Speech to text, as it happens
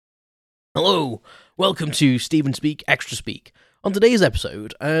Hello, welcome to Xtra Speak, Xtra Speak. On today's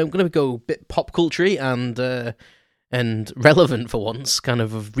episode, I'm going to go a bit pop culture and relevant for once, kind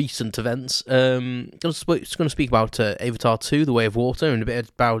of recent events. Just going to speak about Avatar 2, The Way of Water, and a bit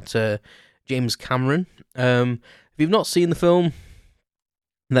about James Cameron. If you've not seen the film,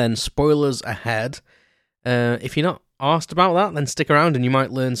 then spoilers ahead. If you're not asked about that, then stick around and you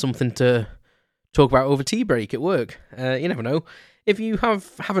might learn something to talk about over tea break at work. You never know. If you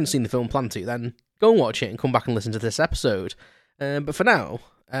haven't seen the film, plan to, then go and watch it and come back and listen to this episode. But for now,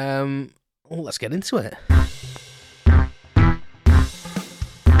 let's get into it.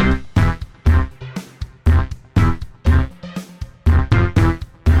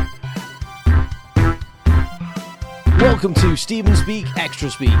 Welcome to Xtra Speak,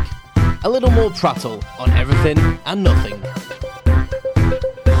 Xtra Speak. A little more prattle on everything and nothing.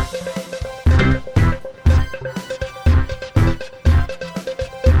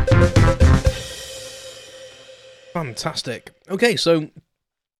 Fantastic. Okay, so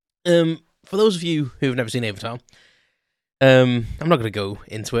for those of you who've never seen Avatar, I'm not going to go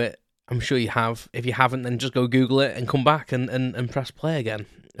into it. I'm sure you have. If you haven't, then just go Google it and come back and press play again.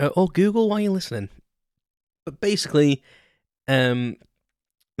 Or Google while you're listening. But basically, the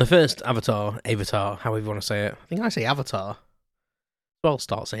first Avatar, however you want to say it. I think I say Avatar. So I'll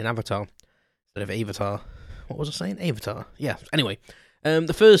start saying Avatar instead of Avatar. What was I saying? Avatar. Yeah, anyway.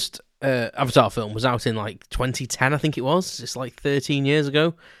 The first Avatar film was out in 2010, I think it was. It's 13 years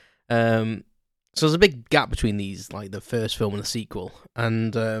ago. So there's a big gap between these, the first film and the sequel.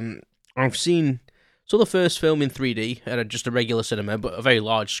 And I've seen the first film in 3D at just a regular cinema, but a very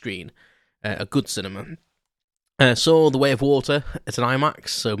large screen, a good cinema. Saw The Way of Water at an IMAX,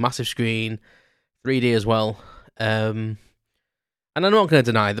 so massive screen, 3D as well. And I'm not going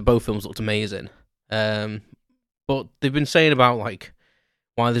to deny that both films looked amazing. But they've been saying about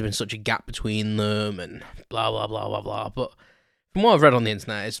why there's been such a gap between them and blah blah blah blah blah. But from what I've read on the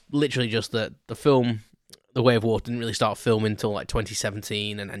internet, it's literally just that the film The Way of Water didn't really start filming until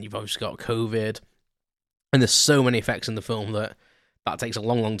 2017, and then you've obviously got COVID, and there's so many effects in the film that takes a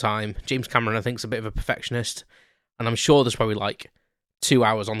long time. James Cameron, I think, is a bit of a perfectionist, and I'm sure there's probably 2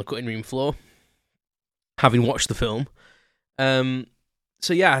 hours on the cutting room floor, having watched the film.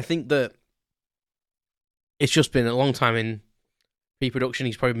 So yeah, I think that it's just been a long time in pre-production.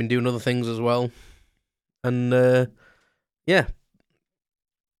 He's probably been doing other things as well. And, yeah.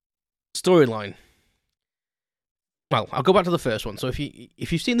 Storyline. Well, I'll go back to the first one. So if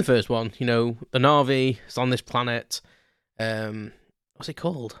you've seen the first one, the Na'vi is on this planet. What's it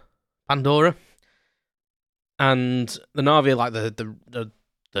called? Pandora. And the Na'vi are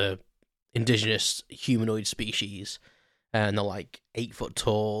the indigenous humanoid species. And they're 8 foot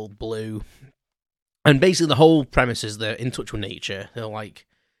tall, blue. And basically the whole premise is they're in touch with nature. They're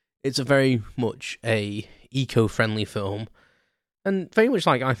it's a very much a eco-friendly film. And very much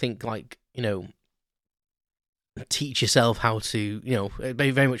I think, teach yourself how to,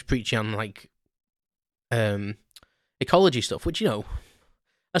 very much preaching on, ecology stuff, which, I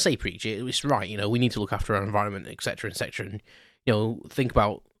say preach it, it's right, we need to look after our environment, etc., and, think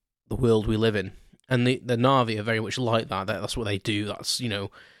about the world we live in. And the Na'vi are very much like that. That's what they do. That's,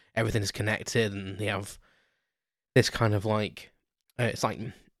 everything is connected, and they have this kind of it's like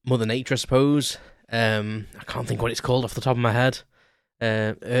Mother Nature, I suppose. I can't think what it's called off the top of my head.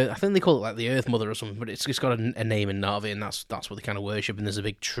 I think they call it the Earth Mother or something, but it's got a name in Na'vi, and that's what they kind of worship. And there's a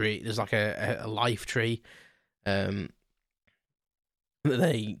big tree. There's a life tree that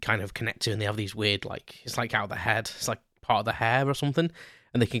they kind of connect to, and they have these weird it's out of the head. It's part of the hair or something,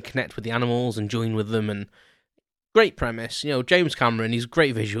 and they can connect with the animals and join with them. And great premise, James Cameron, he's a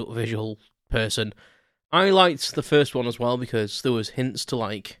great visual person. I liked the first one as well because there was hints to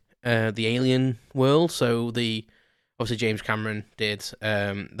the alien world. So obviously James Cameron did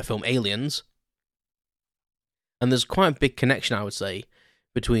the film Aliens, and there's quite a big connection, I would say,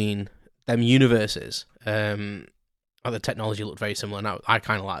 between them universes. The technology looked very similar. Now I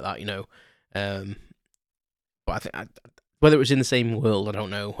kind of like that, but I think whether it was in the same world, I don't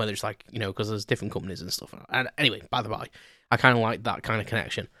know. Whether it's because there's different companies and stuff. And anyway, by the by, I kind of like that kind of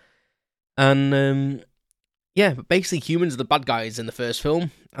connection. And yeah, but basically humans are the bad guys in the first film,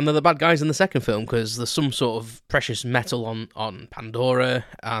 and they're the bad guys in the second film because there's some sort of precious metal on Pandora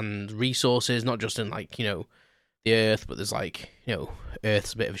and resources, not just in the Earth, but there's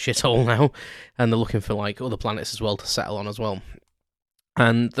Earth's a bit of a shithole now, and they're looking for other planets as well to settle on as well.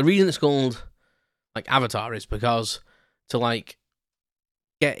 And the reason it's called Avatar is because to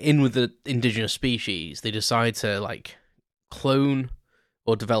get in with the indigenous species, they decide to clone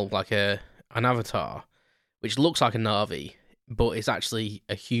or develop an avatar which looks like a Na'vi, but it's actually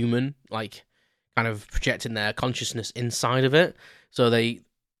a human, like, kind of projecting their consciousness inside of it, so they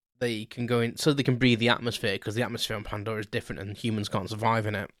can go in, so they can breathe the atmosphere, because the atmosphere on Pandora is different and humans can't survive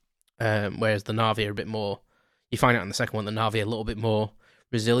in it. Whereas the Na'vi are a bit more, you find out in the second one, the Na'vi are a little bit more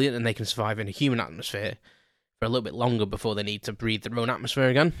resilient and they can survive in a human atmosphere for a little bit longer before they need to breathe their own atmosphere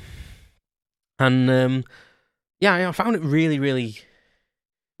again. And yeah, I found it really, really,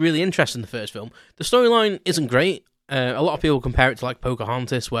 really interesting, the first film. The storyline isn't great. A lot of people compare it to like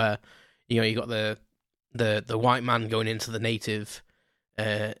Pocahontas, where, you know, you got the white man going into the native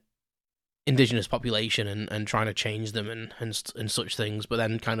indigenous population and trying to change them and such things, but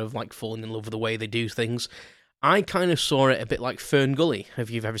then kind of like falling in love with the way they do things. I kind of saw it a bit like Fern Gully,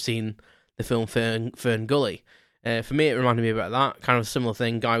 if you've ever seen the film Fern Gully. For me, it reminded me about that, kind of a similar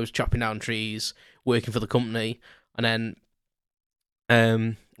thing. Guy was chopping down trees, working for the company, and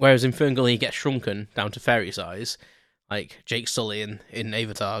then, whereas in Fern Gully he gets shrunken down to fairy size, like Jake Sully in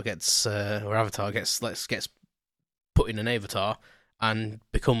Avatar gets put in an avatar and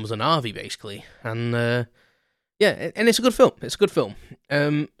becomes an Arvi, basically. And yeah, and it's a good film. It's a good film.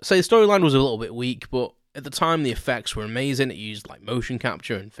 So the storyline was a little bit weak, but at the time the effects were amazing. It used like motion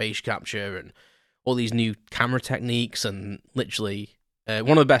capture and face capture and all these new camera techniques, and literally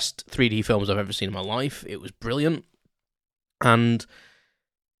one of the best 3D films I've ever seen in my life. It was brilliant. And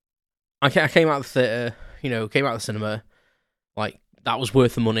I came out of the theatre, came out of the cinema, like, that was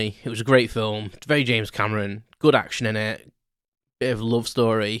worth the money. It was a great film. It's very James Cameron, good action in it, bit of a love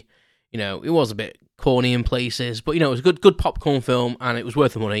story. It was a bit corny in places, but it was a good popcorn film, and it was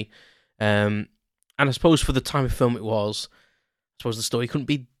worth the money. And I suppose for the type of film it was, I suppose the story couldn't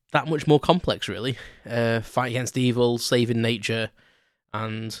be that much more complex, really. Fight against evil, saving nature,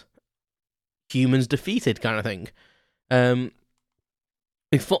 and humans defeated, kind of thing.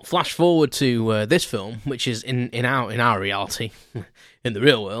 We flash forward to this film, which is in our reality, in the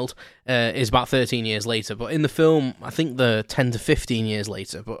real world, is about 13 years later. But in the film, I think they're 10 to 15 years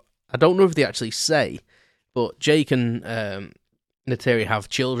later. But I don't know if they actually say. But Jake and Neytiri have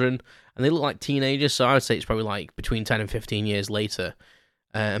children, and they look like teenagers. So I would say it's probably like between 10 and 15 years later,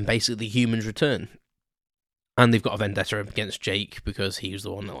 and basically humans return, and they've got a vendetta against Jake because he was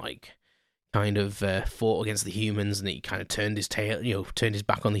the one that kind of fought against the humans, and he kind of turned his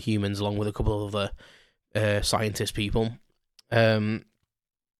back on the humans along with a couple of other scientist people. And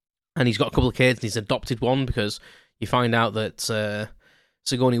he's got a couple of kids, and he's adopted one because you find out that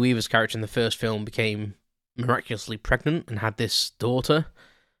Sigourney Weaver's character in the first film became miraculously pregnant and had this daughter,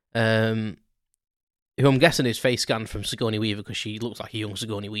 who I'm guessing is face scanned from Sigourney Weaver because she looks like a young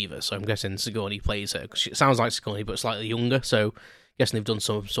Sigourney Weaver, so I'm guessing Sigourney plays her. It sounds like Sigourney, but slightly younger, so guessing they've done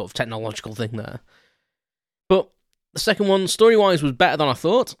some sort of technological thing there. But the second one, story-wise, was better than I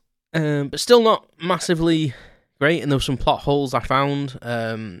thought, but still not massively great, and there were some plot holes I found,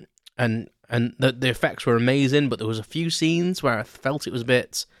 and the effects were amazing, but there was a few scenes where I felt it was a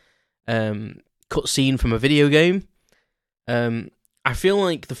bit cut scene from a video game. I feel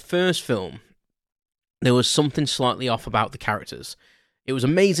like the first film, there was something slightly off about the characters. It was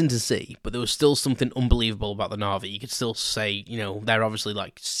amazing to see, but there was still something unbelievable about the Na'vi. You could still say, they're obviously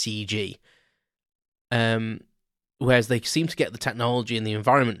like CG. Whereas they seem to get the technology and the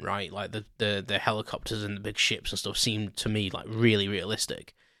environment right, like the helicopters and the big ships and stuff seemed to me like really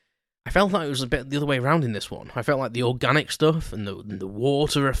realistic. I felt like it was a bit the other way around in this one. I felt like the organic stuff and the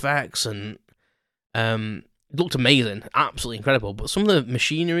water effects and it looked amazing, absolutely incredible. But some of the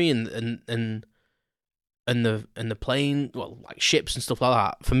machinery and the plane, well, like ships and stuff like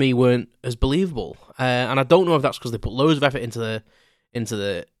that, for me weren't as believable. And I don't know if that's because they put loads of effort into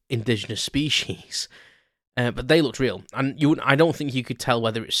the indigenous species, but they looked real. And I don't think you could tell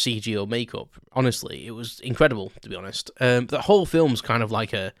whether it's CG or makeup. Honestly, it was incredible, to be honest. The whole film's kind of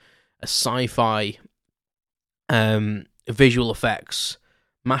like a sci-fi visual effects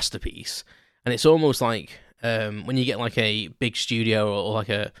masterpiece, and it's almost like when you get like a big studio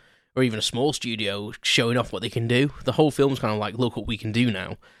or even a small studio showing off what they can do. The whole film's kind of like, look what we can do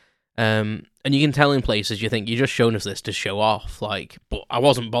now. And you can tell in places you think, you're just showing us this to show off. But I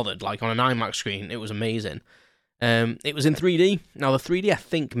wasn't bothered. Like, on an IMAX screen, it was amazing. It was in 3D. Now, the 3D, I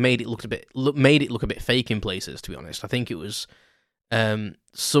think, made it look a bit fake in places, to be honest. I think it was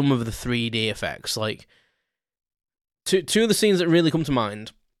some of the 3D effects. Like, two of the scenes that really come to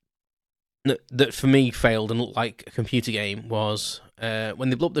mind that for me failed and looked like a computer game was when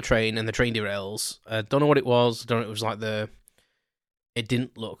they blew up the train and the train derails. I don't know what it was. I don't know, it was like it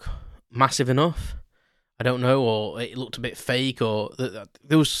didn't look massive enough. I don't know, or it looked a bit fake, or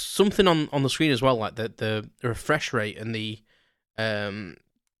there was something on the screen as well, like the refresh rate and the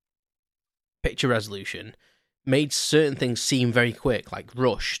picture resolution made certain things seem very quick, like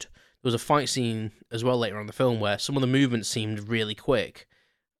rushed. There was a fight scene as well later on in the film where some of the movements seemed really quick.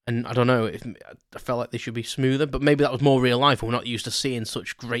 And I don't know, I felt like they should be smoother, but maybe that was more real life. We're not used to seeing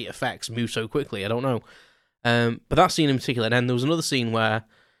such great effects move so quickly. I don't know. But that scene in particular, and then there was another scene where,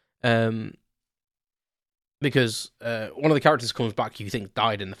 because one of the characters comes back you think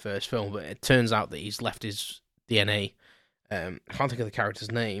died in the first film, but it turns out that he's left his DNA. I can't think of the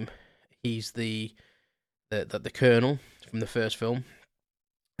character's name. He's the colonel from the first film,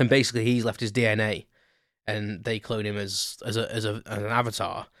 and basically he's left his DNA. And they clone him as an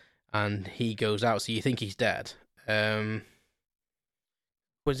avatar, and he goes out. So you think he's dead. Was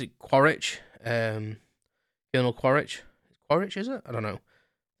it Quaritch? Colonel Quaritch? Quaritch, is it? I don't know.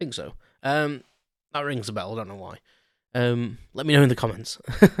 I think so. That rings a bell. I don't know why. Let me know in the comments.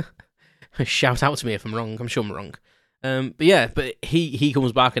 Shout out to me if I'm wrong. I'm sure I'm wrong. But he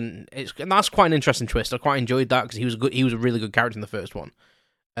comes back, and that's quite an interesting twist. I quite enjoyed that because he was a really good character in the first one.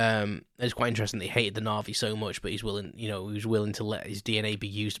 It's quite interesting that he hated the Na'vi so much, but he was willing to let his DNA be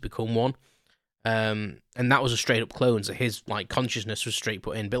used to become one. And that was a straight up clone, so his consciousness was straight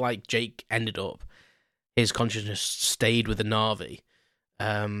put in. But like Jake ended up, his consciousness stayed with the Na'vi,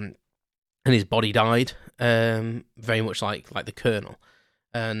 and his body died. Very much like the Colonel,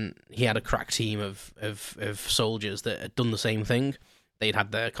 and he had a crack team of soldiers that had done the same thing. They'd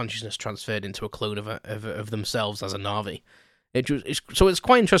had their consciousness transferred into a clone of themselves as a Na'vi. So it's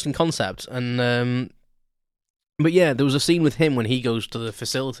quite an interesting concept, and but yeah, there was a scene with him when he goes to the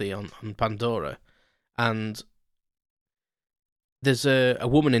facility on Pandora, and there's a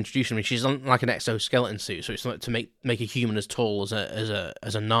woman introducing me. She's on like an exoskeleton suit, so it's like to make a human as tall as a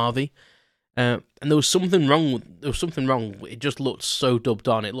Na'vi. And there was something wrong. It just looked so dubbed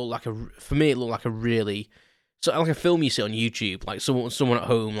on. It looked like a really like a film you see on YouTube, like someone at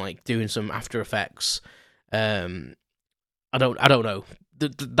home like doing some After Effects. I don't know.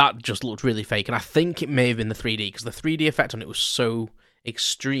 That just looked really fake, and I think it may have been the 3D, because the 3D effect on it was so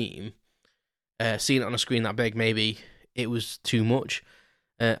extreme. Seeing it on a screen that big, maybe it was too much.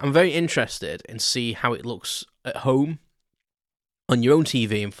 I'm very interested in see how it looks at home on your own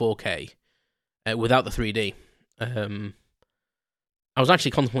TV in 4K without the 3D. I was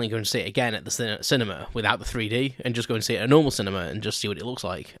actually contemplating going to see it again at the cinema without the 3D and just go and see it at a normal cinema and just see what it looks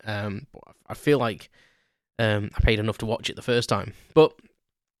like. I feel like I paid enough to watch it the first time. But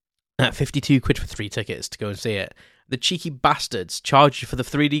 52 quid for 3 tickets to go and see it. The cheeky bastards charge you for the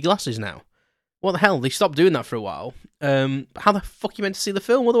 3D glasses now. What the hell? They stopped doing that for a while. How the fuck are you meant to see the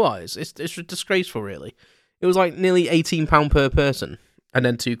film otherwise? It's disgraceful, really. It was like nearly £18 per person, and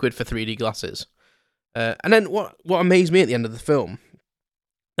then 2 quid for 3D glasses. And then what amazed me at the end of the film,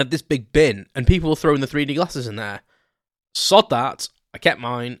 at this big bin, and people were throwing the 3D glasses in there. Sod that. I kept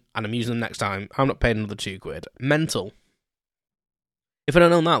mine, and I'm using them next time. I'm not paying another 2 quid. Mental. If I'd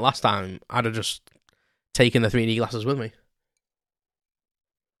have known that last time, I'd have just taken the 3D glasses with me.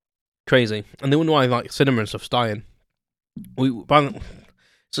 Crazy. And they wonder why like cinema and stuff's dying. So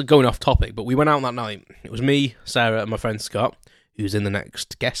going off topic, but we went out that night. It was me, Sarah, and my friend Scott, who's in the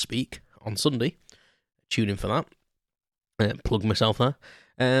next guest speak on Sunday. Tune in for that. Plug myself there.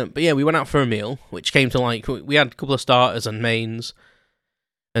 But yeah, we went out for a meal, which came to like, we had a couple of starters and mains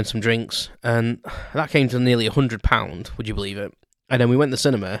and some drinks, and that came to nearly £100, would you believe it? And then we went to the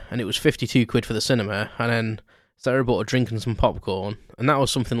cinema, and it was 52 quid for the cinema, and then Sarah bought a drink and some popcorn, and that was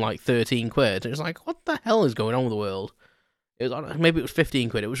something like 13 quid. It was like, what the hell is going on with the world? It was, maybe it was 15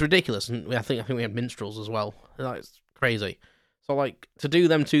 quid. It was ridiculous, and I think we had minstrels as well. It's crazy. So like, to do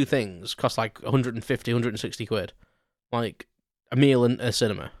them two things cost like 150, 160 quid. Like, a meal and a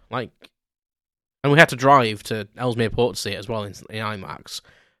cinema. Like, and we had to drive to Ellesmere Port to see it as well in IMAX.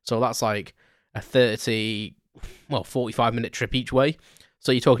 So that's like a 45-minute trip each way.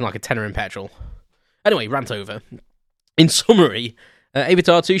 So you're talking like a tenner in petrol. Anyway, rant over. In summary,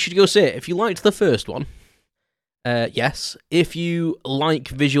 Avatar 2, should you go see it? If you liked the first one, yes. If you like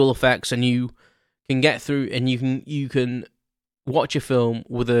visual effects and you can get through and you can watch a film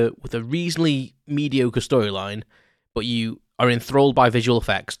with a reasonably mediocre storyline, but you are enthralled by visual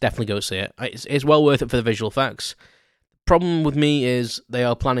effects, definitely go see it. It's well worth it for the visual effects. Problem with me is they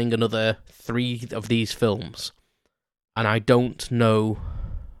are planning another 3 of these films, and I don't know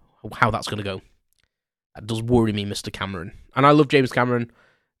how that's going to go. That does worry me, Mr. Cameron. And I love James Cameron.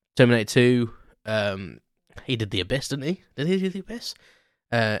 Terminator 2. He did The Abyss, didn't he? Did he do The Abyss?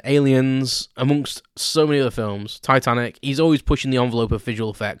 Aliens, amongst so many other films. Titanic. He's always pushing the envelope of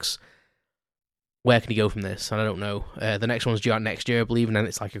visual effects. Where can he go from this? And I don't know. The next one's due out next year, I believe, and then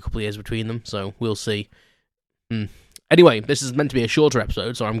it's like a couple of years between them, so we'll see. Anyway, this is meant to be a shorter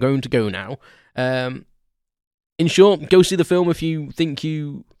episode, so I'm going to go now. In short, go see the film if you think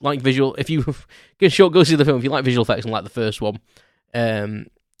you like visual. Go see the film if you like visual effects and like the first one.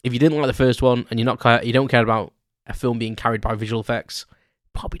 If you didn't like the first one and you don't care about a film being carried by visual effects,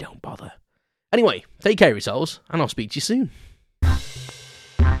 probably don't bother. Anyway, take care of yourselves, and I'll speak to you soon.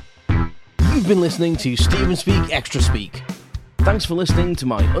 You've been listening to Stephen Speak, Xtra Speak. Thanks for listening to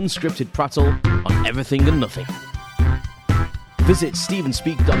my unscripted prattle on everything and nothing. Visit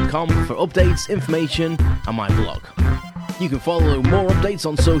stephenspeak.com for updates, information, and my blog. You can follow more updates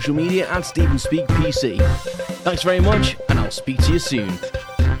on social media at Stephen Speak PC. Thanks very much, and I'll speak to you soon.